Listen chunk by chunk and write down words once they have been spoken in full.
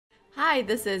Hi,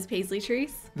 this is Paisley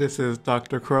Trees. This is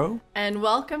Dr. Crow. And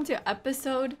welcome to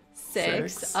episode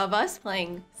 6 of us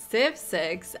playing Civ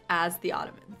 6 as the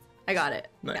Ottomans. I got it.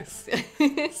 Nice.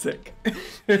 Yes. Sick.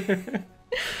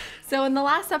 So in the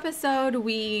last episode,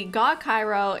 we got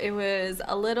Cairo. It was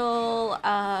a little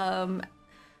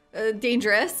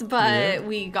dangerous, but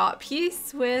we got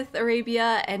peace with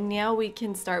Arabia, and now we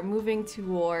can start moving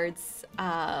towards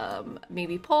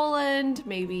maybe Poland,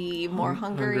 maybe more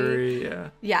Hungary.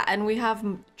 Yeah, and we have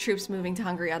troops moving to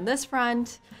Hungary on this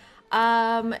front.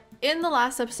 In the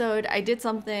last episode, I did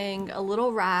something a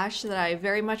little rash that I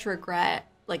very much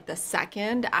regret, like the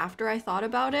second after I thought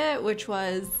about it, which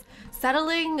was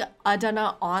settling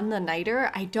Adana on the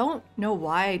Niter. I don't know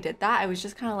why I did that. I was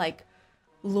just kind of like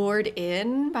lured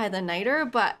in by the Niter,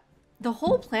 but the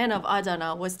whole plan of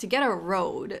Adana was to get a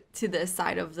road to this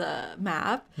side of the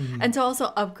map and to also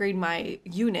upgrade my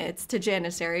units to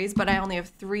Janissaries, but I only have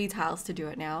 3 tiles to do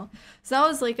it now. So that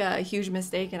was like a huge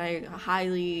mistake, and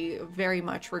I very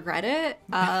much regret it,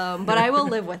 but I will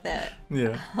live with it.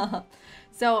 Yeah.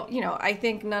 So, you know, I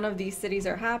think none of these cities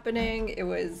are happening. It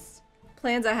was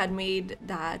plans I had made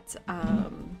that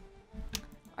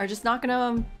are just not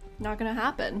gonna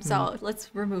happen. So let's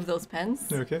remove those pens.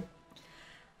 Okay.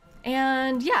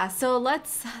 And yeah, so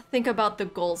let's think about the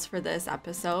goals for this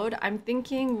episode. I'm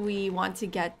thinking we want to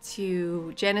get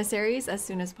to Janissaries as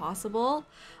soon as possible.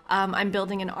 I'm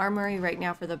building an armory right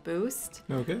now for the boost.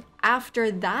 Okay. After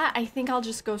that, I think I'll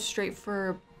just go straight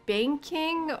for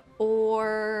banking,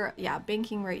 or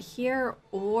banking right here,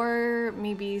 or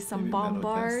maybe some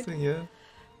bombard. Yeah.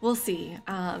 We'll see,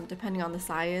 depending on the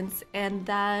science. And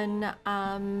then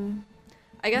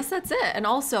I guess that's it. And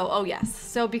also, oh yes,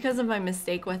 so because of my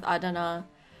mistake with Adana,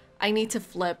 I need to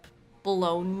flip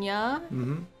Bologna,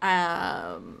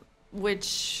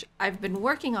 which I've been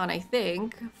working on, I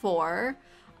think, so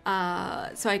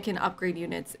I can upgrade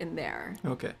units in there.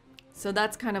 Okay. So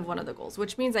that's kind of one of the goals,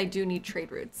 which means I do need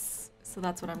trade routes. So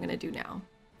that's what I'm going to do now.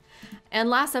 And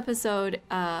last episode...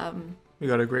 we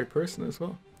got a great person as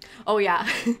well. Oh yeah,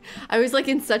 I was like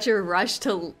in such a rush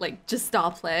to like just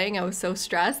stop playing. I was so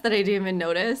stressed that I didn't even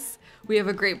notice. We have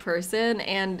a great person,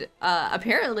 and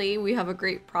apparently we have a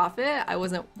great prophet. I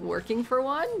wasn't working for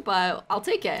one, but I'll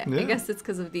take it. Yeah. I guess it's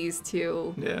because of these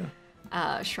 2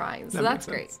 shrines. So that's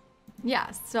great. Yeah,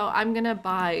 so I'm gonna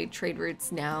buy trade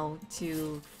routes now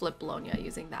to flip Bologna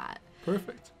using that.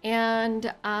 Perfect.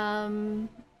 And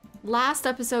last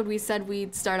episode, we said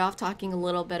we'd start off talking a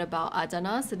little bit about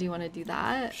Adana, so do you want to do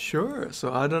that? Sure.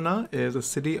 So Adana is a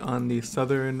city on the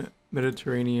southern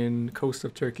Mediterranean coast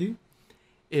of Turkey.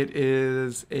 It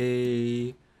is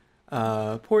a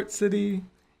port city.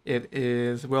 It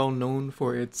is well known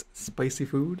for its spicy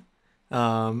food.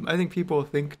 I think people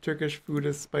think Turkish food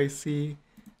is spicy,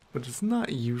 but it's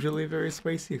not usually very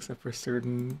spicy except for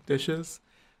certain dishes.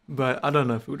 But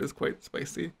Adana food is quite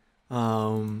spicy.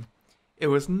 It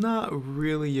was not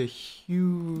really a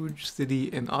huge city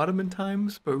in Ottoman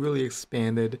times, but really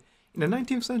expanded in the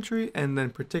 19th century, and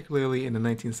then particularly in the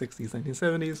 1960s,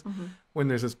 1970s, when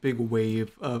there's this big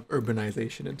wave of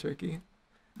urbanization in Turkey.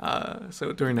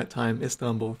 So during that time,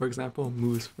 Istanbul, for example,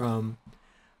 moves from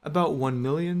about 1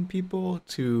 million people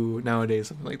to nowadays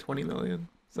something like 20 million.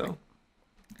 So.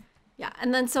 Yeah,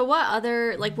 and then so what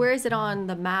other, like, where is it on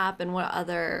the map, and what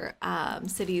other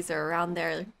cities are around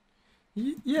there?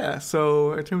 Yeah,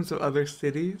 so in terms of other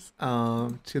cities,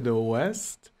 to the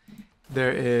west,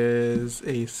 there is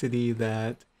a city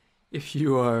that if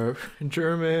you are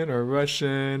German or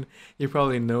Russian, you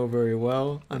probably know very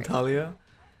well, Antalya.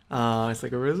 It's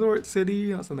like a resort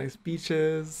city, lots of nice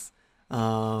beaches.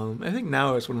 I think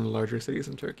now it's one of the larger cities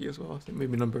in Turkey as well. I think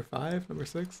maybe number 5, number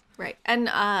 6. Right. And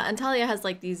Antalya has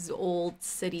like these old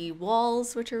city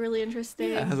walls, which are really interesting.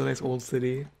 Yeah, it has a nice old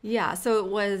city. Yeah. So it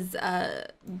was a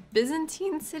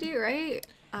Byzantine city, right?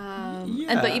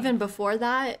 Yeah. But even before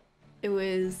that, it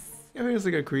was... Yeah, it was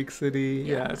like a Greek city.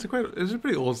 Yeah, it's a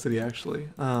pretty old city actually.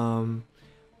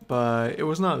 But it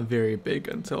was not very big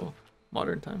until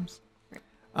modern times.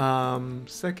 Right.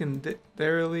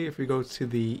 Secondarily, if we go to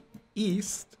the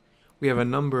east, we have a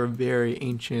number of very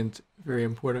ancient, very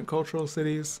important cultural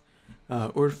cities.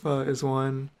 Urfa is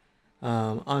one.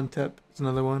 Antep is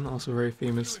another one, also a very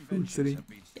famous food city.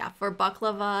 Yeah, for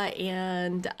baklava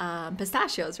and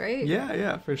pistachios, right?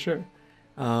 Yeah, for sure.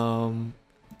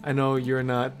 I know you're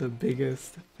not the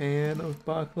biggest fan of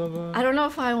baklava. I don't know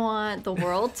if I want the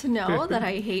world to know that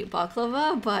I hate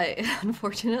baklava, but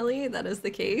unfortunately, that is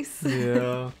the case.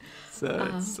 Yeah,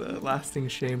 it's a lasting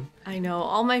shame. I know.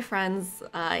 All my friends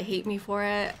hate me for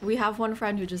it. We have one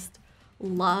friend who just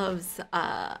loves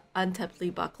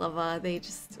Antepli baklava.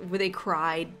 They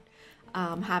cried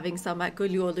having some at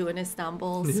Gülüolu in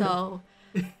Istanbul. Yeah. So,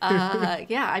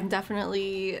 yeah, I'm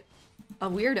definitely a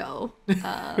weirdo.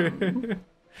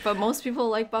 But most people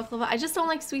like baklava. I just don't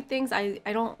like sweet things. I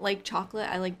don't like chocolate.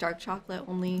 I like dark chocolate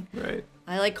only. Right.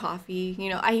 I like coffee. You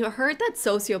know, I heard that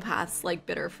sociopaths like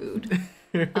bitter food.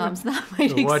 So that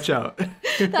might watch out.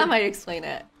 That might explain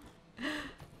it.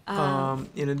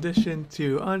 In addition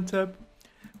to Antep,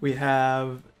 we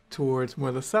have towards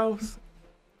more the south,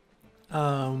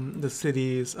 the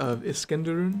cities of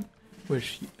Iskenderun,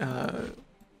 which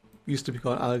used to be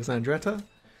called Alexandretta,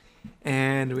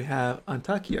 and we have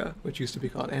Antakya, which used to be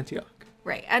called Antioch.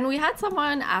 Right, and we had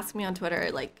someone ask me on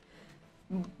Twitter, like,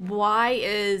 why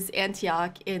is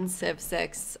Antioch in Civ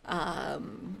 6 a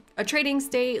trading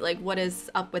state? Like, what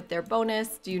is up with their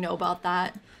bonus? Do you know about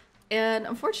that? And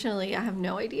unfortunately, I have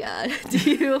no idea.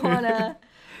 Do you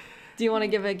wanna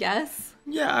give a guess?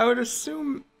 Yeah, I would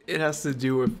assume it has to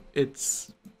do with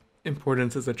its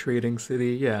importance as a trading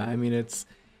city. Yeah, I mean it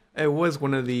was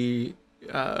one of the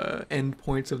end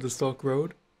points of the Silk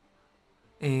Road.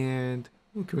 And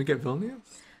can we get Vilnius?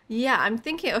 Yeah, I'm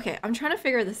thinking. Okay, I'm trying to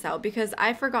figure this out because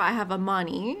I forgot I have a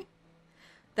money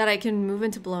that I can move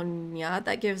into Bologna.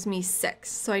 That gives me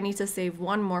 6, so I need to save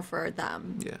 1 more for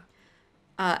them. Yeah.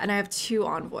 And I have 2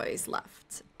 envoys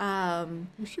left.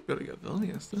 We should be able to get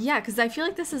Vilnius, though. Yeah, because I feel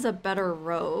like this is a better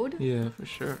road. Yeah, for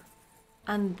sure.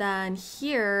 And then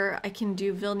here, I can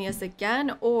do Vilnius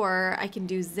again, or I can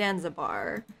do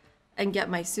Zanzibar and get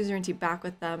my suzerainty back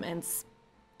with them and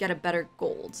get a better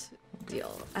gold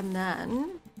deal. And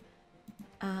then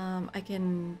I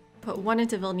can put 1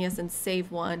 into Vilnius and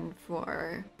save 1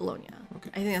 for Bologna. Okay.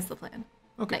 I think that's the plan.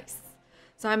 Okay. Nice.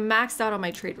 So I'm maxed out on my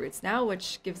trade routes now,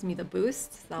 which gives me the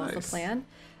boost. That was the plan.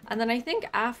 And then I think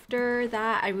after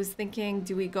that, I was thinking,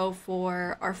 do we go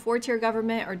for our 4-tier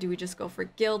government or do we just go for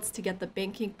guilds to get the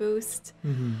banking boost?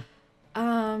 Mm-hmm.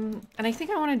 And I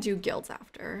think I want to do guilds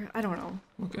after. I don't know.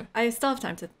 Okay. I still have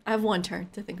time I have 1 turn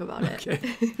to think about it. Okay.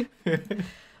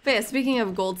 But yeah, speaking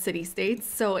of gold city states,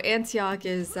 so Antioch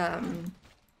is a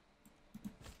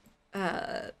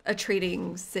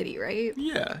trading city, right?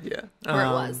 Yeah. Or it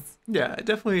was. Yeah,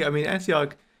 definitely. I mean,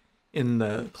 Antioch in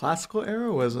the classical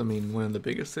era was, one of the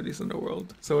biggest cities in the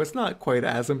world. So it's not quite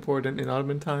as important in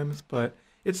Ottoman times, but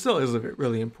it still is a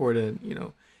really important,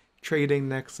 trading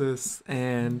nexus.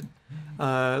 And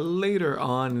later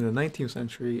on in the 19th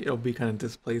century, it'll be kind of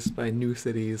displaced by new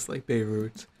cities like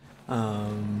Beirut,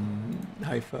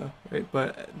 Haifa, right?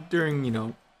 But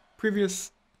during,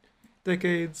 previous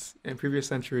decades and previous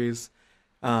centuries,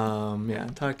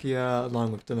 Antakya,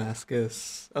 along with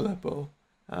Damascus, Aleppo,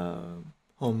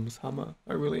 Homs, Hama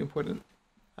are really important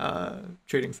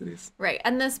trading cities. Right.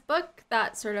 And this book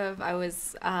that sort of I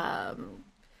was, I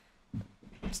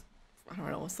don't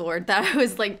know what's the word, that I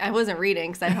was like, I wasn't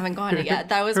reading because I haven't gone it yet,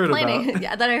 that I was planning,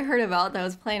 that I heard about, that I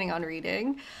was planning on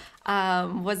reading,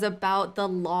 was about the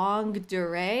longue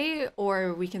durée,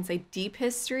 or we can say deep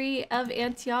history of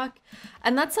Antioch.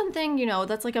 And that's something,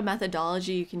 that's like a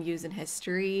methodology you can use in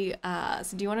history.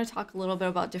 So do you want to talk a little bit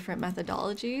about different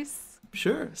methodologies?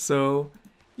 Sure. So,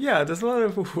 yeah, there's a lot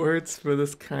of words for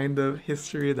this kind of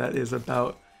history that is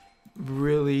about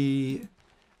really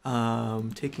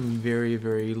taking very,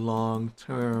 very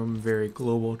long-term, very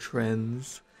global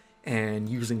trends and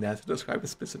using that to describe a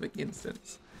specific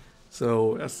instance.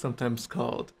 So that's sometimes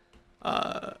called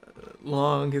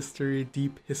long history,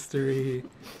 deep history,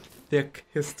 thick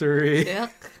history,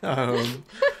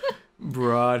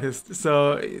 broad history.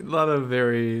 So a lot of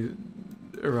very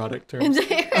erotic terms.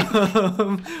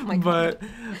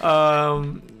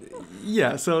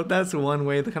 Yeah, so that's one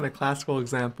way. The kind of classical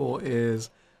example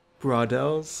is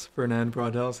Fernand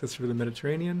Braudel's History of the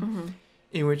Mediterranean,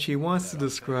 in which he wants to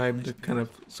describe the kind of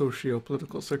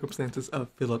socio-political circumstances of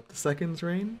Philip II's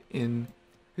reign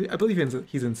I believe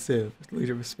he's in Civ,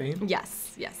 leader of Spain.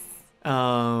 Yes.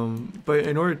 But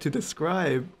in order to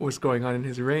describe what's going on in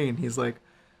his reign, he's like,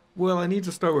 well, I need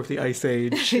to start with the Ice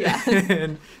Age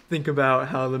and think about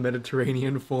how the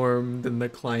Mediterranean formed and the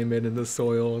climate and the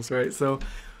soils, right? So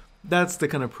that's the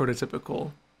kind of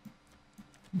prototypical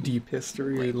deep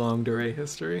history, longue durée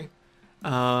history. The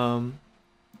kind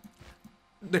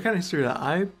of history that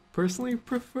I personally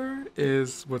prefer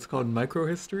is what's called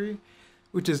micro-history,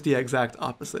 which is the exact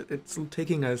opposite. It's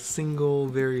taking a single,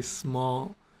 very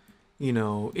small,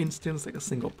 instance, like a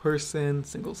single person,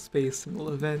 single space, single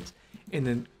event, and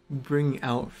then bring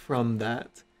out from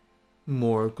that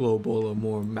more global or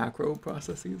more macro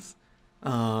processes.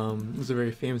 There's a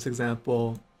very famous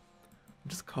example,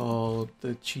 just called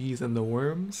The Cheese and the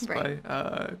Worms by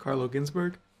Carlo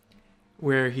Ginzburg,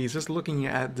 where he's just looking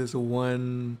at this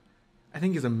one, I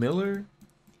think he's a miller,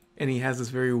 and he has this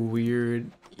very weird,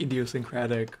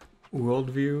 idiosyncratic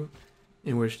worldview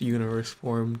in which the universe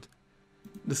formed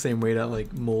the same way that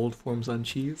like mold forms on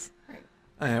cheese,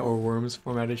 or worms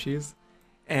form out of cheese,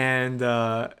 and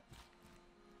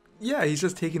yeah, he's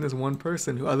just taking this one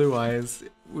person who otherwise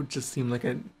would just seem like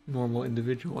a normal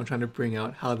individual and trying to bring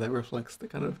out how that reflects the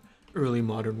kind of early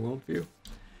modern worldview.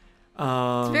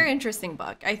 It's a very interesting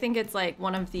book. I think it's like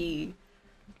one of the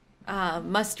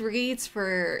must reads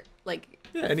for like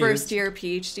first year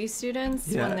PhD students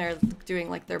when they're doing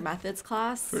like their methods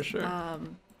class. For sure.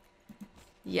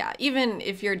 Yeah, even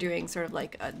if you're doing sort of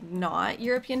like a not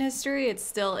European history, it's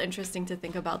still interesting to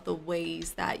think about the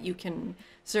ways that you can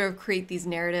sort of create these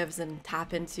narratives and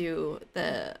tap into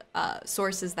the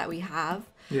sources that we have.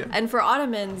 Yeah. And for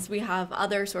Ottomans, we have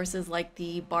other sources like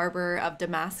the Barber of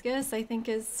Damascus, I think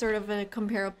is sort of a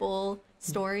comparable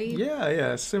story.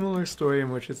 Yeah, similar story in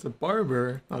which it's a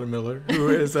barber, not a miller, who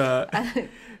is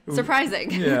surprising.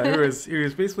 Yeah, he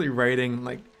was basically writing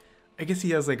like, I guess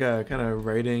he has like a kind of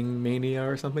writing mania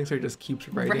or something, so he just keeps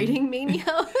writing. Writing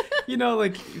mania? You know,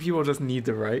 like people just need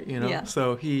to write, you know? Yeah.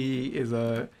 So he is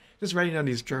just writing down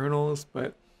these journals,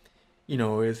 but, you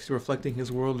know, is reflecting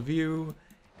his worldview.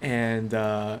 And,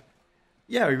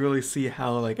 yeah, we really see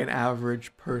how like an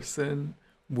average person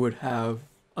would have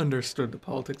understood the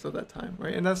politics of that time,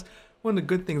 right? And that's one of the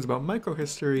good things about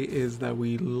microhistory is that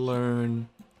we learn,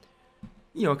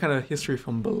 you know, kind of history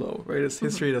from below, right? It's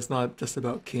history that's not just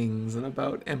about kings and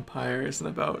about empires and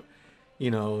about,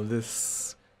 you know,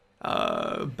 this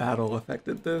battle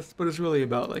affected this, but it's really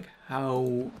about like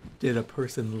how did a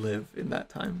person live in that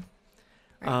time.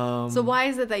 Right. So why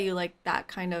is it that you like that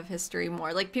kind of history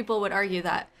more? Like people would argue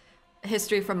that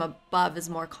history from above is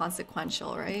more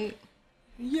consequential, right?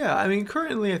 Yeah, I mean,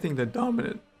 currently I think the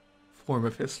dominant form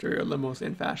of history, or the most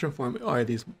in fashion form, are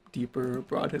these deeper,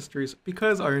 broad histories,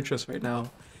 because our interest right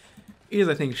now is,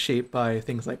 I think, shaped by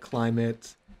things like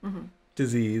climate,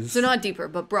 disease. So not deeper,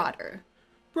 but broader.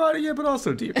 Broader, yeah, but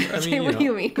also deeper. I mean, what do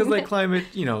you mean? Because like climate,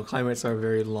 you know, climates are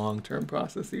very long-term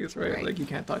processes, right? Like you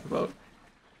can't talk about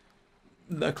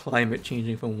the climate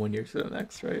changing from one year to the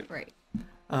next, right? Right.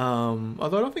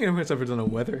 Although I don't think anyone's ever done a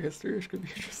weather history, which could be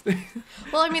interesting.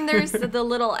 Well, I mean, there's the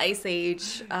little ice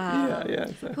age. Yeah,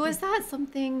 exactly. Who is that?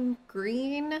 Something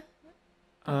green?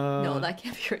 No, that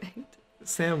can't be right.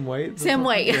 Sam White. Sam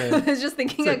White. Yeah. I was just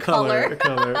thinking a color. A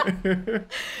color.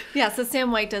 Yeah, so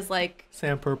Sam White does like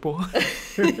Sam Purple.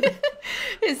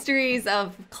 histories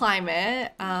of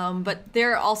climate, but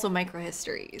they're also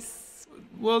microhistories.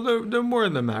 Well, they're more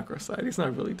in the macro side. He's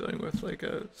not really dealing with like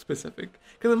a specific,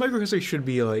 because the microhistory should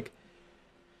be like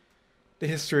the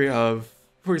history of,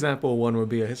 for example, one would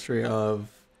be a history of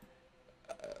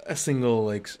a single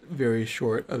like very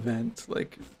short event,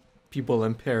 like people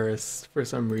in Paris for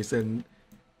some reason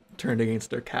turned against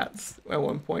their cats at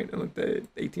one point in like the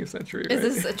 18th century. Right?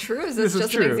 Is this true? Is this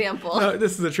just an example? No,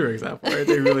 this is a true example, right?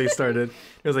 They really started.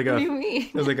 It was like what do you mean?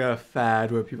 It was like a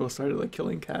fad where people started like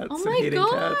killing cats and hating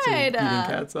cats and beating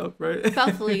cats up, right?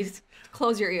 Beth, please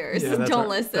close your ears. Yeah, Don't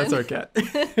listen. That's our cat.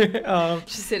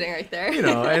 She's sitting right there. You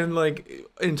know, and like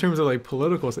in terms of like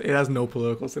political, it has no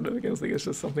political significance. Like it's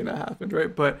just something that happened,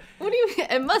 right? But what do you mean?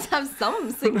 It must have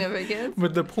some significance.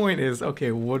 But the point is,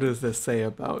 okay, what does this say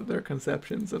about their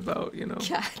conceptions about, you know,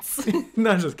 cats?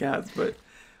 Not just cats, but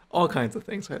all kinds of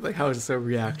things, right? Like how is this a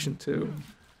reaction to,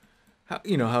 how,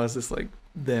 you know, how is this like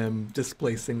them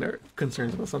displacing their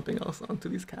concerns about something else onto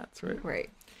these cats, right? Right.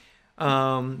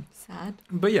 Sad.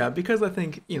 But yeah, because I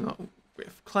think, you know,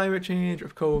 with climate change,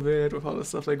 with COVID, with all this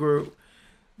stuff, like we're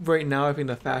right now, I think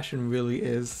the fashion really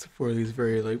is for these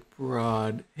very like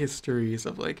broad histories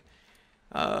of like,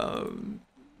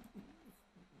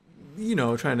 you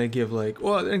know, trying to give like,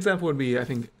 well, an example would be, I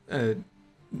think, a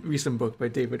recent book by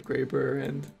David Graeber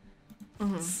and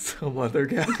some other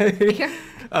guy,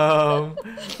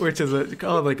 which is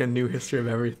called like a new history of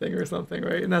everything or something,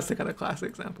 right? And that's the kind of classic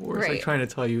example where it's like trying to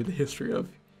tell you the history of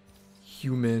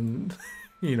human,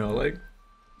 you know, like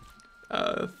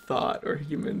thought or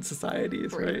human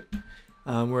societies, right?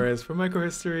 Whereas for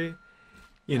microhistory,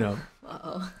 you know,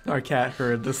 our cat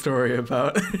heard the story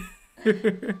about.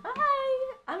 Hi,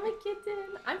 I'm a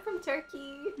kitten. I'm from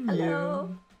Turkey. Hello. Yeah.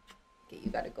 Okay,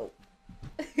 you gotta go.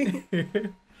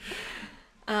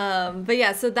 But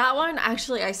yeah, so that one,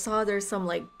 actually, I saw there's some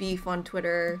like beef on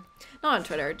Twitter, not on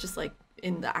Twitter, just like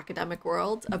in the academic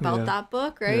world about that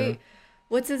book, right? Yeah.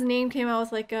 What's his name came out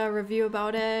with like a review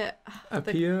about it.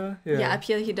 Appiah? Yeah,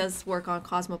 Appiah, he does work on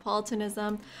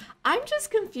cosmopolitanism. I'm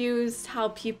just confused how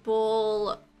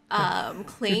people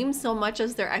claim so much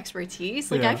as their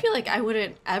expertise. Like, I feel like I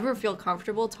wouldn't ever feel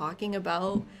comfortable talking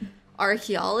about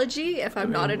archaeology if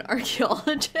I'm not an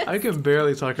archaeologist. I can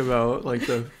barely talk about like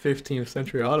the 15th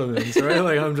century Ottomans, right?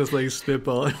 Like I'm just like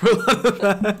spitballing for a lot of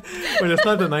that. When it's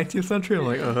not the 19th century, I'm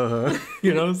like,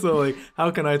 you know, so like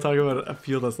how can I talk about a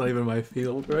field that's not even my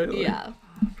field, right? Like, yeah.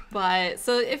 But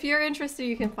so if you're interested,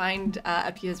 you can find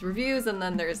Appiah's reviews, and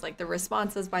then there's like the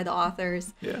responses by the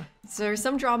authors. Yeah. So there's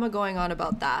some drama going on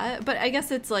about that. But I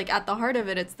guess it's like at the heart of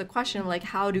it, it's the question of like,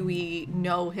 how do we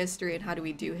know history and how do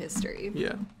we do history?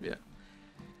 Yeah, yeah.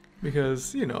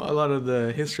 Because, you know, a lot of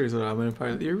the histories of the Ottoman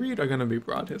Empire that you read are going to be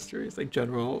broad histories, like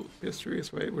general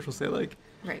histories, right? Which will say like,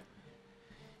 right.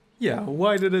 Yeah,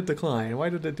 why did it decline? Why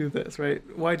did it do this, right?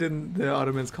 Why didn't the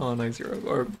Ottomans colonize Europe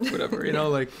or whatever, you know,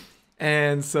 like...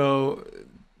 And so,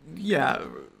 yeah,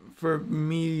 for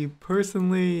me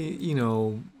personally, you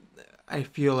know, I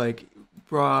feel like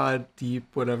broad, deep,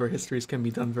 whatever histories can be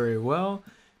done very well,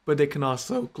 but they can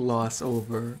also gloss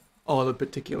over all the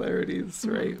particularities,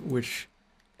 right? Which,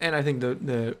 and I think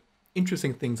the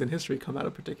interesting things in history come out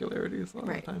of particularities a lot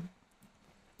of the time.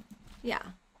 Yeah.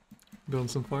 Building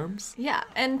some farms? Yeah,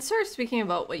 and sort of speaking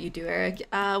about what you do, Eric,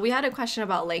 we had a question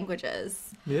about languages.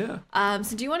 Yeah.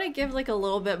 So do you want to give like a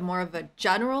little bit more of a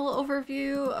general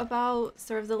overview about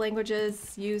sort of the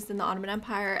languages used in the Ottoman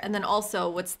Empire, and then also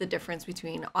what's the difference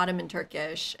between Ottoman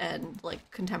Turkish and like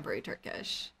contemporary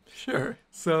Turkish? Sure.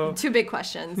 So two big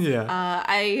questions. Yeah.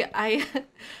 I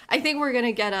think we're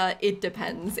gonna get a "it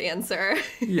depends" answer.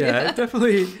 Yeah, it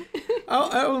definitely.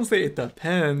 I won't say it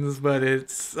depends, but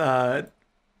it's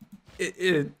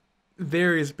it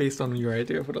varies based on your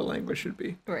idea of what a language should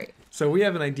be. Right. So we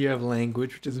have an idea of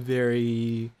language which is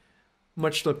very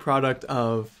much the product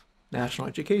of national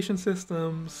education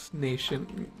systems,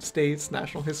 nation states,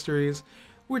 national histories,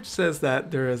 which says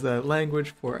that there is a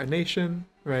language for a nation,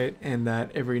 right? And that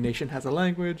every nation has a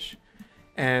language,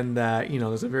 and that, you know,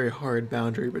 there's a very hard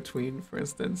boundary between, for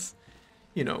instance,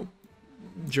 you know,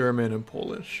 German and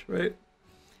Polish, right?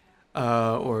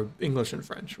 Or English and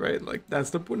French, right? Like that's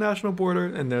the national border,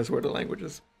 and there's where the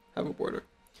languages have a border.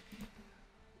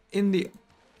 In the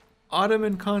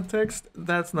Ottoman context,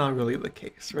 that's not really the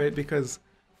case, right? Because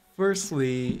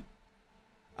firstly,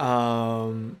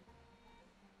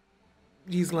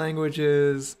 these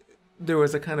languages, there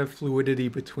was a kind of fluidity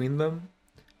between them.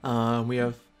 We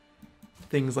have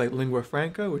things like lingua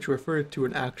franca, which referred to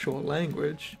an actual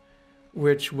language,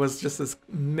 which was just this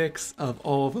mix of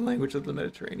all the languages of the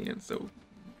Mediterranean. So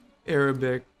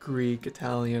Arabic, Greek,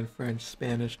 Italian, French,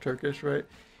 Spanish, Turkish, right?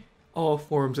 All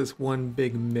forms this one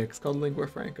big mix called lingua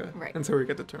franca. Right. And so we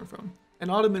get the term from.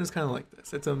 And Ottoman is kind of like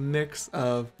this. It's a mix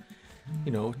of,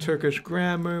 you know, Turkish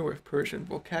grammar with Persian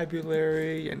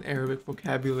vocabulary and Arabic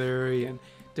vocabulary and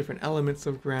different elements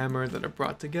of grammar that are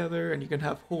brought together. And you can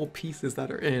have whole pieces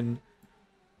that are in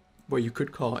what you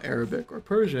could call Arabic or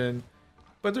Persian,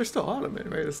 but they're still Ottoman,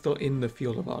 right? It's still in the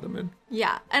field of Ottoman.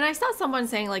 Yeah, and I saw someone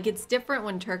saying, like, it's different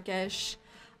when Turkish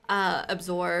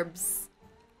absorbs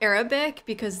Arabic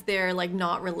because they're, like,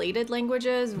 not related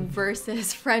languages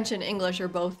versus French and English are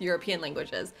both European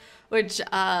languages, which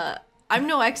I'm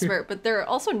no expert, but they're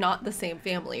also not the same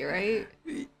family, right?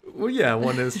 Well, yeah,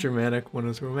 one is Germanic, one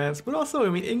is Romance. But also, I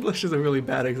mean, English is a really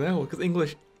bad example because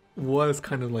English was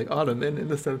kind of like Ottoman in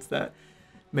the sense that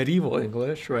medieval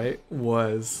English, right,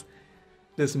 was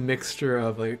this mixture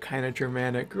of like kind of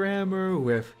Germanic grammar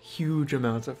with huge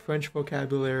amounts of French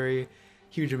vocabulary,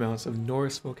 huge amounts of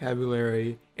Norse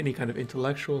vocabulary. Any kind of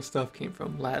intellectual stuff came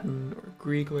from Latin or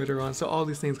Greek later on. So all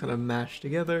these things kind of mashed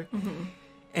together. Mm-hmm.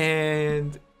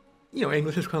 And, you know,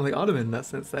 English is kind of like Ottoman in that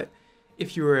sense that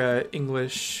if you were an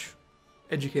English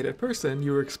educated person,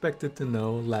 you were expected to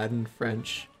know Latin,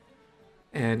 French,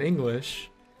 and English.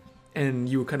 And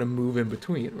you would kind of move in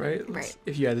between, right? Right.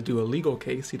 If you had to do a legal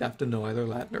case, you'd have to know either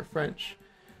Latin or French.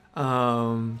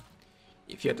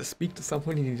 If you had to speak to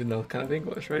someone, you need to know kind of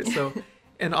English, right? So,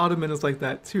 and Ottoman is like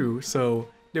that too. So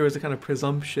there was a kind of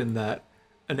presumption that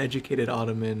an educated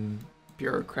Ottoman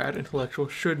bureaucrat, intellectual,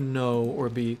 should know or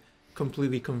be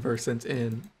completely conversant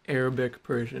in Arabic,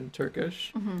 Persian,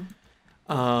 Turkish.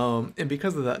 Mm-hmm. And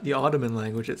because of that, the Ottoman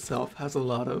language itself has a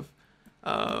lot of,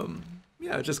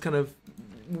 just kind of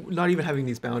not even having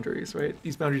these boundaries, right?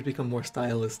 These boundaries become more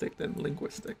stylistic than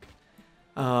linguistic.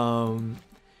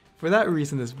 For that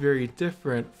reason, it's very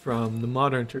different from the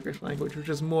modern Turkish language, which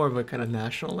is more of a kind of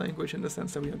national language in the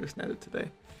sense that we understand it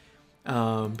today.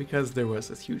 Because there was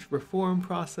this huge reform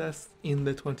process in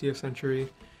the 20th century,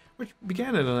 which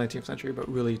began in the 19th century, but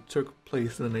really took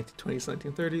place in the 1920s,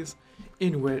 1930s,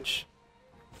 in which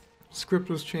script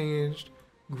was changed,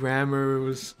 grammar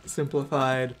was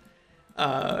simplified,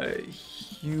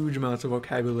 huge amounts of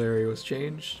vocabulary was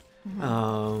changed.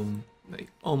 Mm-hmm. like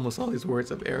almost all these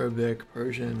words of Arabic,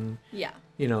 Persian. Yeah.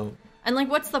 You know. And like,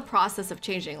 what's the process of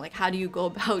changing? Like, how do you go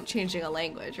about changing a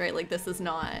language, right? Like, this is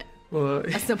not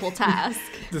a simple task.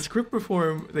 The script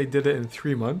reform, they did it in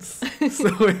 3 months,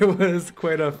 so it was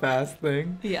quite a fast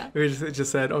thing. Yeah. It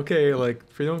just said, okay, like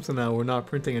 3 months from now, we're not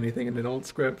printing anything in an old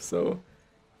script, so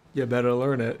you better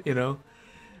learn it, you know?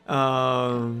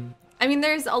 I mean,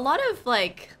 there's a lot of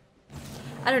like,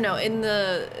 I don't know, in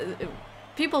the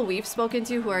people we've spoken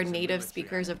to who are native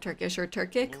speakers of Turkish or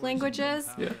Turkic languages,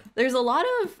 there's a lot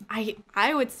of,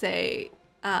 I would say,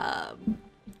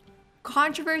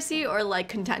 controversy or like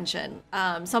contention.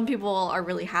 Some people are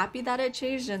really happy that it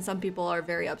changed, and some people are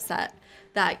very upset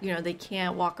that, you know, they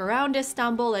can't walk around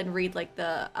Istanbul and read like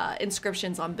the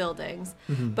inscriptions on buildings.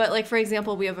 But like, for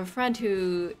example, we have a friend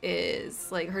who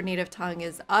is like, her native tongue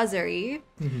is Azeri,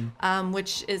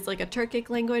 which is like a Turkic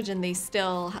language, and they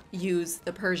still use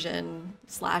the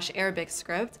Persian/Arabic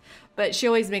script. But she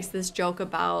always makes this joke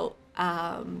about,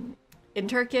 in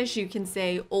Turkish, you can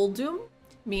say oldum,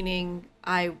 meaning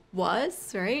I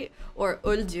was, right? Or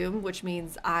öldüm, which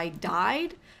means I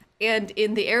died. And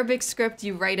in the Arabic script,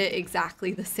 you write it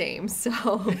exactly the same.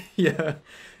 So yeah,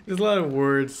 there's a lot of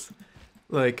words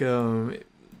like I'll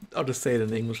just say it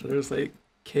in English. There's like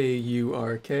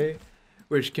Kurk,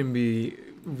 which can be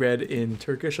read in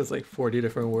Turkish as like 40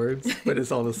 different words, but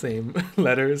it's all the same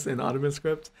letters in Ottoman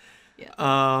script.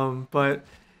 Yeah. But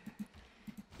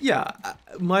yeah,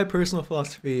 my personal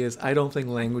philosophy is I don't think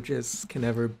languages can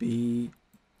ever be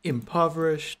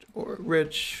impoverished or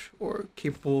rich or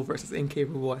capable versus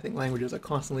incapable. I think languages are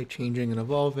constantly changing and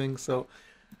evolving, so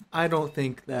I don't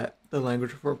think that the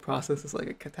language reform process is like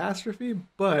a catastrophe,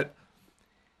 but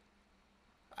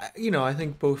I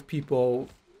think both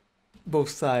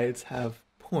sides have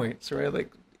points, right?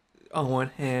 Like on one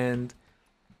hand,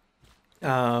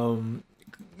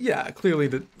 clearly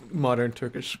the modern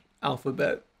Turkish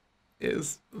alphabet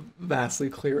is vastly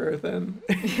clearer than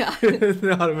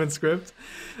the Ottoman script.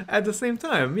 At the same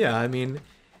time, I mean,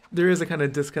 there is a kind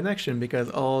of disconnection because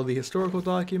all the historical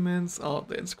documents, all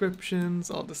the inscriptions,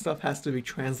 all the stuff has to be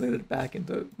translated back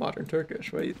into modern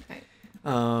Turkish, right?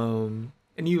 And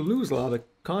you lose a lot of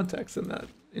context in that,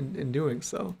 in doing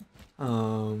so.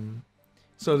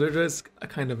 So there is a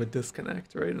kind of a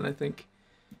disconnect, right? And I think,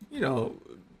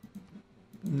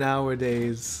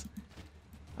 nowadays,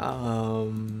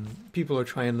 people are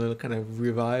trying to kind of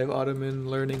revive Ottoman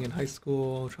learning in high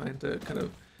school, trying to kind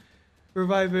of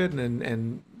revive it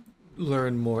and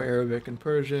learn more Arabic and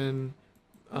Persian,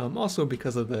 also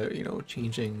because of the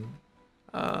changing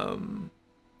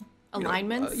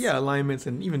alignments. Alignments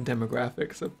and even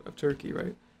demographics of Turkey,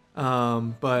 right?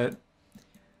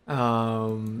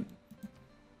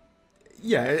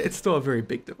 It's still a very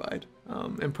big divide,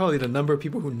 and probably the number of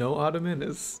people who know Ottoman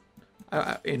is.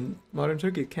 In modern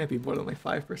Turkey, it can't be more than like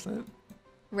 5%.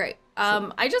 Right.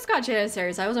 I just got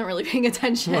Janissaries. I wasn't really paying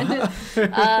attention.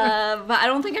 But I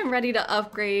don't think I'm ready to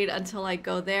upgrade until I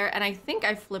go there. And I think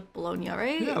I flipped Bologna,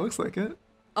 right? Yeah, it looks like it.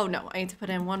 Oh, no. I need to put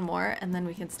in one more, and then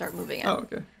we can start moving it. Oh,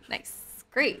 okay. Nice.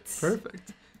 Great.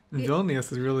 Perfect.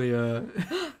 Vilnius is really...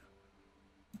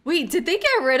 Wait, did they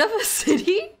get rid of a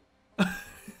city? I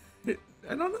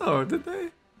don't know. Did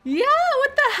they? Yeah,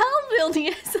 what the hell,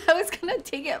 Vilnius? I was gonna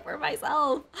take it for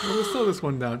myself. Well, there's still this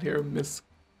one down here, Miss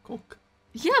Kolk.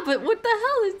 Yeah, but what the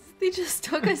hell? They just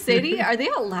took a city? Are they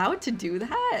allowed to do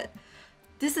that?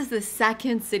 This is the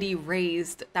second city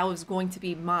raised that was going to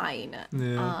be mine.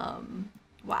 Yeah.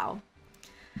 Wow.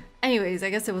 Anyways,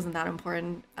 I guess it wasn't that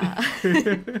important.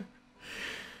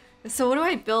 So what do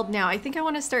I build now? I think I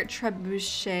want to start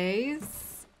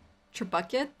trebuchets.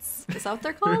 Trebuchets? Is that what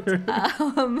they're called?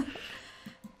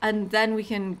 And then we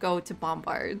can go to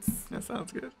bombards. That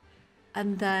sounds good.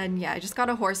 And then, I just got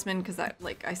a horseman because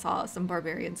I saw some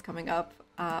barbarians coming up.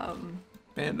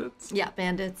 Bandits. Yeah,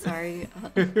 bandits, sorry.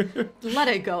 Let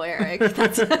it go, Eric.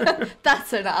 That's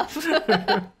enough.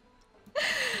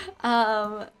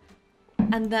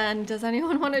 And then, does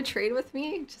anyone want to trade with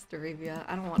me? Just Arabia.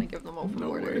 I don't want to give them open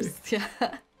orders. Way.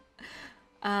 Yeah.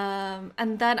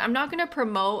 And then I'm not going to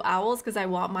promote owls because I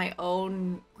want my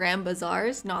own Grand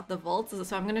Bazaars, not the vaults.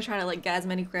 So I'm going to try to get as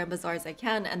many Grand Bazaars as I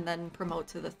can and then promote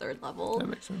to the 3rd level. That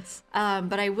makes sense.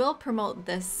 But I will promote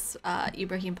this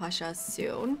Ibrahim Pasha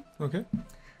soon. Okay.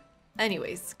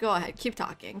 Anyways, go ahead. Keep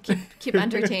talking. Keep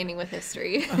entertaining with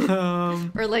history.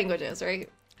 Or languages, right?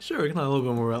 Sure, we can talk a little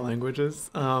bit more about languages.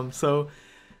 So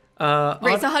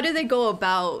how do they go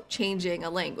about changing a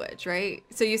language, right?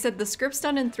 So you said the script's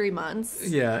done in 3 months.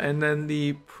 Yeah, and then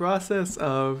the process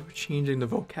of changing the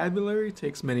vocabulary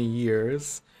takes many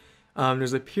years.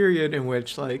 There's a period in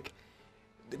which,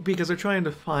 because they're trying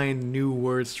to find new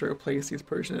words to replace these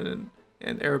Persian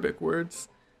and Arabic words,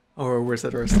 or words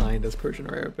that are assigned as Persian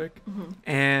or Arabic.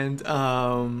 And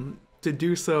to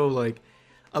do so, like,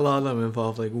 a lot of them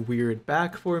involve like weird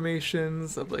back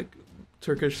formations of like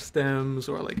Turkish stems,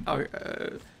 or like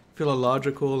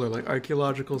philological or like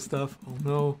archaeological stuff. Oh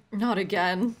no. Not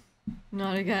again.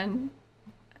 Not again.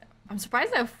 I'm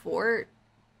surprised I have 4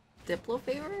 Diplo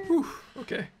favors.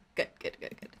 Okay. Good.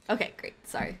 Okay, great.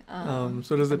 Sorry.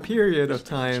 So there's a period of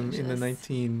time in the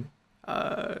 1920s,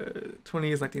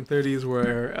 1930s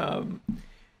where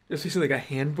there's basically like a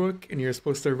handbook, and you're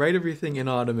supposed to write everything in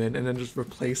Ottoman and then just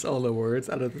replace all the words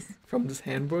from this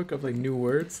handbook of like new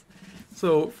words.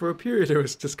 So for a period, it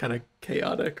was just kind of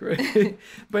chaotic, right?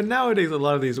 But nowadays, a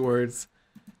lot of these words,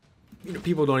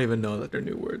 people don't even know that they're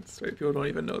new words, right? People don't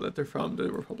even know that they're from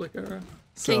the Republic era.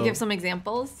 So, can you give some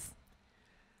examples?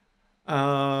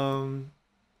 One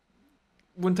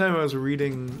time I was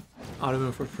reading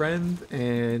Ottoman for a friend,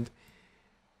 and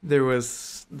there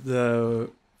was the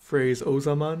phrase "o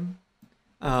zaman,"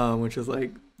 which is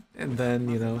like, and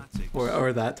then,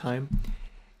 or that time,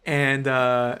 and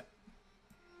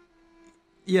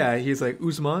yeah, he's like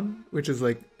Uzman, which is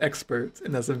like expert,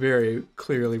 and that's a very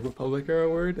clearly Republic era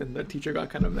word. And the teacher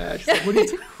got kind of mad. She's like, "What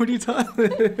are you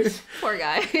talking?" Poor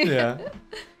guy. Yeah.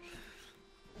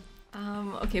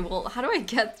 Okay, well, how do I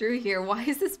get through here? Why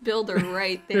is this builder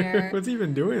right there? What's he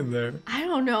even doing there? I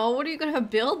don't know. What are you gonna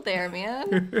build there,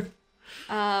 man?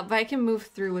 But I can move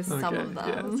through with some of them.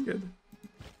 Yeah, that's good.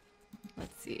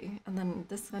 Let's see. And then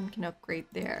this one can upgrade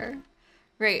there.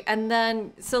 Right, and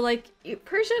then, so like,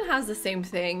 Persian has the same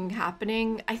thing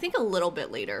happening, I think a little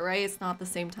bit later, right? It's not the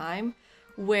same time,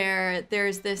 where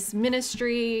there's this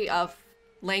ministry of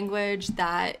language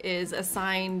that is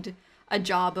assigned a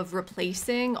job of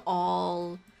replacing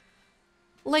all,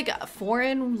 like,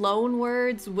 foreign loan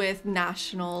words with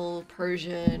national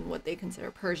Persian, what they consider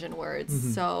Persian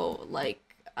words. So, like,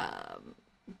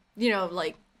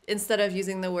 like, instead of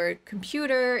using the word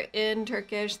computer in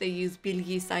Turkish, they use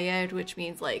bilgisayar, which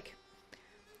means like,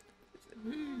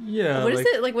 yeah, what is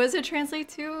it like? What does it translate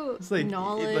to? It's like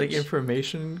knowledge, like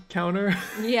information counter.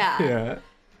 Yeah.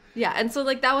 Yeah, and so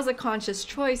like that was a conscious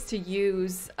choice to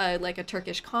use like a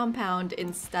Turkish compound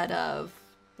instead of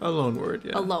a loan word.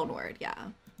 Yeah, a loan word.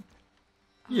 Yeah.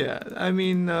 Yeah, I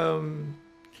mean,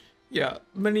 yeah,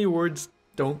 many words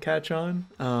don't catch on,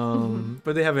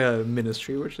 but they have a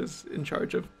ministry which is in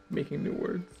charge of making new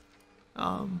words.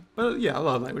 But yeah, a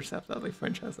lot of languages have that, like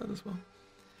French has that as well.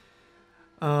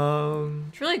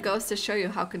 It really goes to show you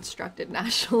how constructed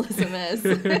nationalism is.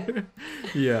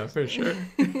 Yeah, for sure.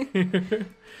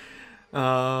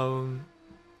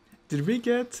 Did we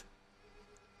get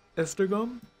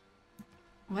Estergom?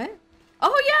 What?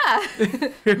 Oh yeah.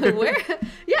 Where?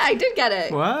 Yeah, I did get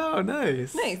it. Wow,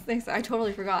 nice. Nice. I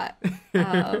totally forgot.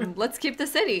 Let's keep the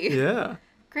city. Yeah.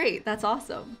 Great, that's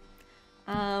awesome.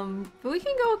 But we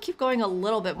can keep going a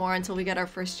little bit more until we get our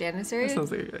first Janissary. That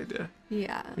sounds like a good idea.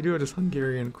 Yeah. We do have this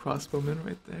Hungarian crossbowman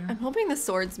right there. I'm hoping the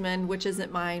swordsman, which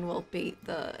isn't mine, will bait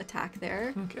the attack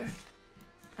there. Okay.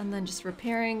 And then just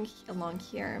repairing along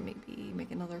here, maybe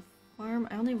make another farm.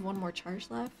 I only have 1 more charge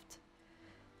left.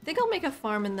 I think I'll make a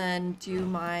farm and then do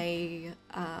my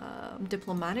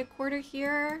diplomatic quarter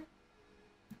here.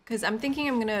 Because I'm thinking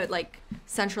I'm going to like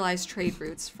centralize trade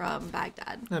routes from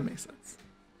Baghdad. That makes sense.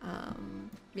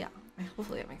 Yeah,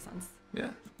 hopefully that makes sense.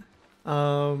 Yeah.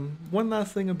 One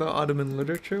last thing about Ottoman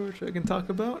literature, which I can talk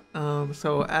about.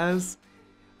 So as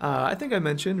I think I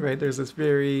mentioned, right, there's this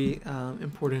very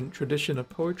important tradition of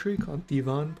poetry called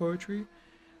divan poetry,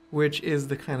 which is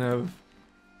the kind of,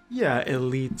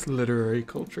 elite literary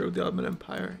culture of the Ottoman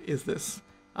Empire, is this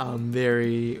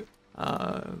very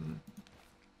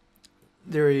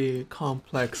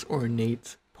complex,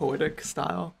 ornate, poetic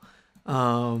style.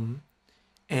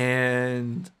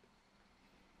 And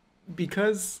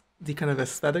because the kind of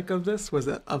aesthetic of this was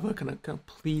of a kind of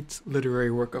complete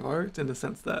literary work of art, in the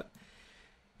sense that,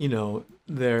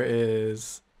 there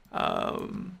is,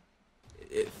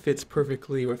 it fits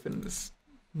perfectly within this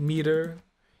meter.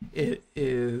 It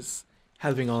is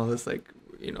having all this,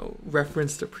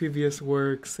 reference to previous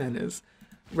works, and is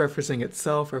referencing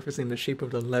itself, referencing the shape of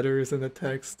the letters in the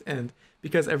text. And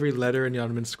because every letter in the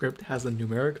Ottoman script has a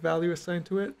numeric value assigned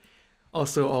to it,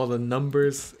 also all the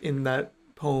numbers in that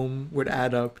poem would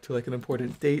add up to like an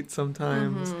important date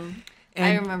sometimes. And,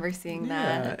 I remember seeing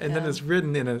that. And then it's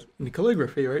written in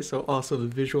calligraphy, right? So also the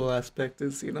visual aspect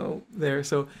is, there.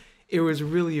 So it was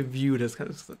really viewed as kind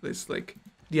of this, like,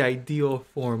 the ideal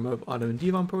form of Ottoman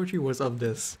divan poetry was of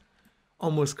this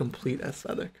almost complete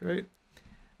aesthetic, right?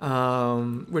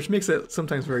 which makes it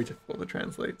sometimes very difficult to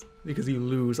translate because you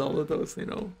lose all of those,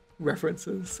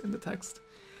 references in the text.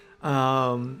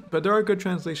 But there are good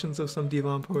translations of some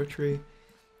divan poetry,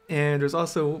 and there's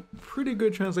also pretty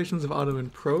good translations of Ottoman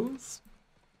prose.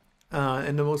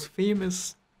 And the most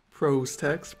famous prose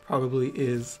text probably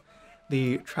is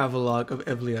the travelogue of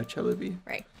Evliya Çelebi.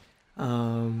 Right.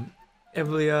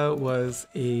 Evliya was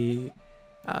a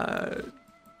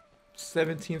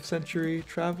 17th century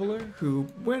traveler who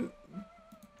went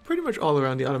pretty much all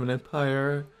around the Ottoman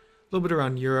Empire, a little bit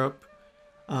around Europe,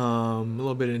 a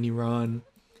little bit in Iran,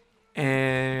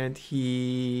 and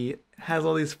he has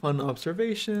all these fun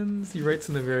observations. He writes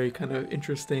in a very kind of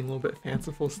interesting, a little bit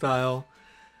fanciful style.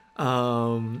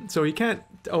 So you can't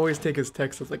always take his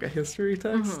text as like a history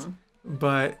text,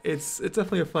 but it's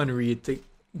definitely a fun read to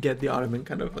get the Ottoman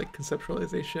kind of like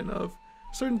conceptualization of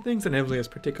certain things, and Evliya's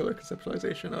particular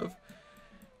conceptualization of,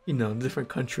 different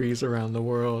countries around the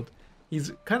world.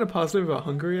 He's kind of positive about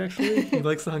Hungary, actually. He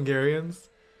likes the Hungarians,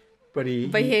 but he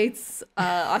hates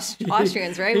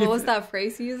Austrians, right? What was that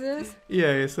phrase he uses?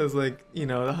 Yeah, it says like,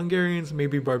 the Hungarians may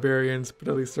be barbarians, but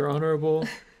at least they're honorable,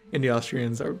 and the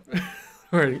Austrians are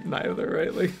or neither,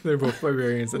 right? Like they're both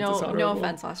barbarians and dishonorable. No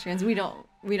offense, Austrians. We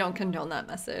don't condone that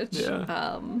message. Yeah.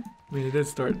 I mean, it did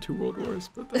start 2 world wars,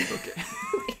 but that's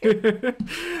okay.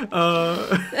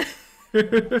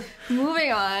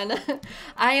 Moving on.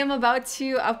 I am about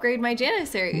to upgrade my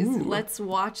Janissaries. Ooh. Let's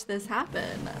watch this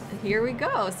happen. Here we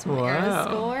go. So my era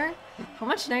score. How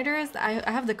much niter is that?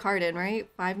 I have the card in, right?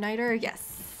 5 niter?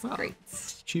 Yes. Wow. Great.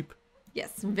 It's cheap.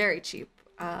 Yes, very cheap.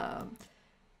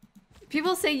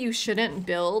 People say you shouldn't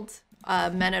build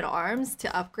men-at-arms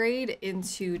to upgrade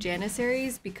into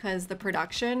Janissaries because the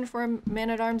production for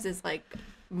men-at-arms is like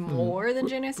more than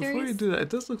Janissaries. Before you do that, it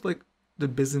does look like the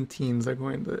Byzantines are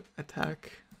going to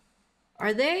attack.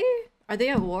 Are they? Are they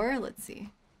at war? Let's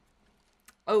see.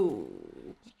 Oh.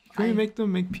 Can we make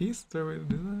them make peace? Is there a way to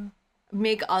do that?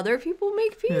 Make other people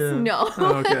make peace? Yeah. No.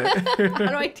 Oh, okay. How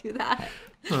do I do that?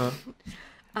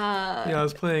 I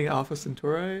was playing Alpha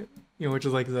Centauri, which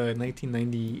is like the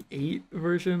 1998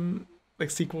 version,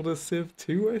 like sequel to Civ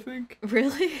 2, I think.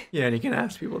 Really? Yeah, and you can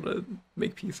ask people to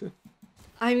make peace.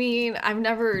 I mean, I've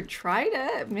never tried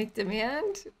it. Make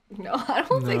demand? No, I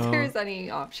don't think there's any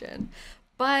option.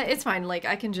 But it's fine. Like,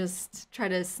 I can just try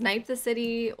to snipe the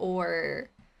city or...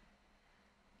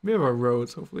 We have our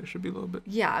roads. Hopefully it should be a little bit...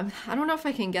 Yeah, I don't know if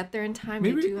I can get there in time.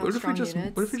 Maybe, they do have strong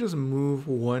units. What if we just move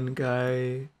one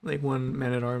guy, like one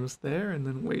man-at-arms there, and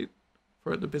then wait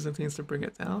for the Byzantines to bring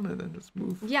it down, and then just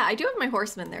move? Yeah, I do have my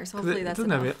horsemen there, so hopefully that's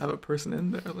enough. It doesn't have a person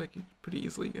in there. Like, you pretty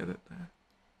easily get it there.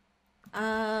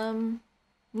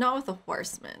 Not with a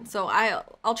horseman. So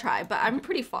I'll try, but I'm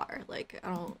pretty far. Like,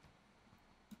 I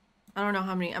don't know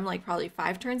how many. I'm like probably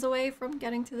 5 turns away from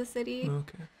getting to the city.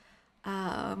 Okay.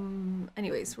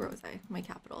 Anyways, where was I? My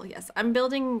capital. Yes, I'm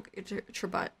building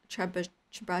trebuchets.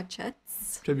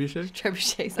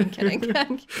 Trebuchets. I'm kidding.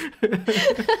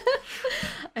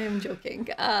 I am joking.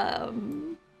 Is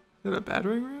that a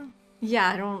battering ram? Yeah,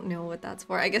 I don't know what that's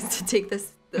for. I guess to take the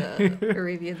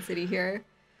Arabian city here.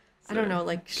 I don't know.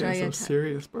 Like, should I? Some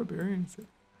serious barbarians.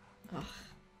 Oh,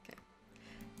 okay.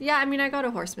 Yeah, I mean, I got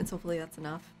a horseman. So hopefully that's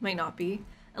enough. Might not be.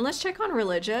 And let's check on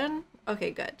religion.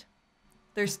 Okay, good.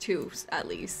 There's 2 at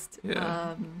least.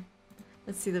 Yeah.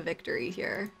 Let's see the victory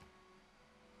here.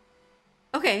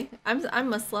 Okay, I'm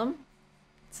Muslim,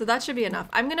 so that should be enough.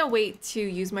 I'm gonna wait to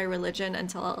use my religion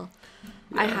until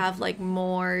I have like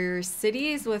more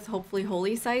cities with hopefully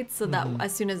holy sites, so that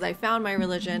as soon as I found my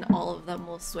religion, all of them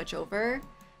will switch over.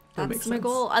 That's my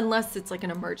goal, unless it's like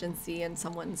an emergency and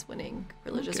someone's winning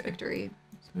religious victory.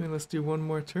 So let's do one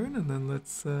more turn, and then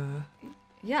let's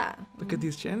look at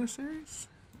these Janissaries.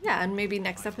 Yeah, and maybe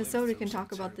next episode we can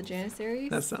talk about the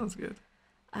Janissaries. That sounds good.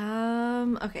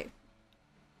 Okay.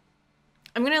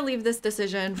 I'm going to leave this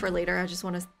decision for later. I just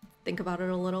want to think about it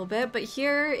a little bit. But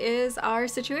here is our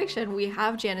situation. We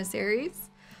have Janissaries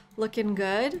looking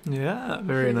good. Yeah,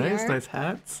 very nice. Nice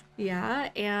hats. Yeah,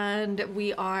 and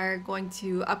we are going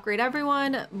to upgrade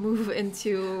everyone, move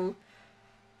into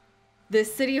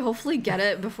this city, hopefully get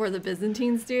it before the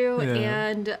Byzantines do,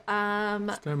 and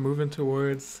start moving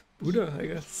towards Buda, I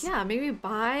guess. Yeah, maybe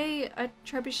buy a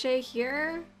trebuchet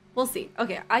here. We'll see.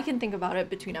 Okay, I can think about it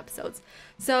between episodes.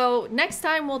 So next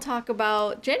time we'll talk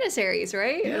about Janissaries,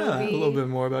 right? Yeah, a little bit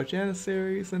more about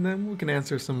Janissaries, and then we can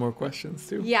answer some more questions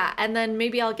too. Yeah, and then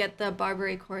maybe I'll get the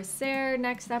Barbary Corsair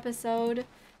next episode. I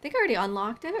think I already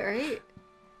unlocked it, right?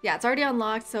 Yeah, it's already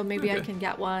unlocked, so maybe I can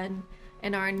get one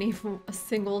in our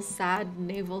single sad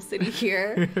naval city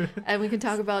here. And we can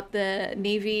talk about the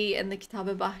Navy and the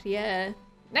Kitab-e Bahriya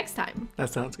next time. That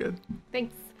sounds good.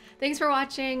 Thanks. Thanks for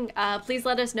watching. Please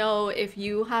let us know if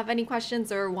you have any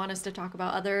questions or want us to talk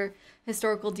about other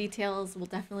historical details. We'll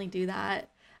definitely do that.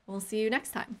 We'll see you next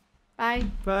time. Bye.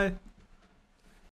 Bye.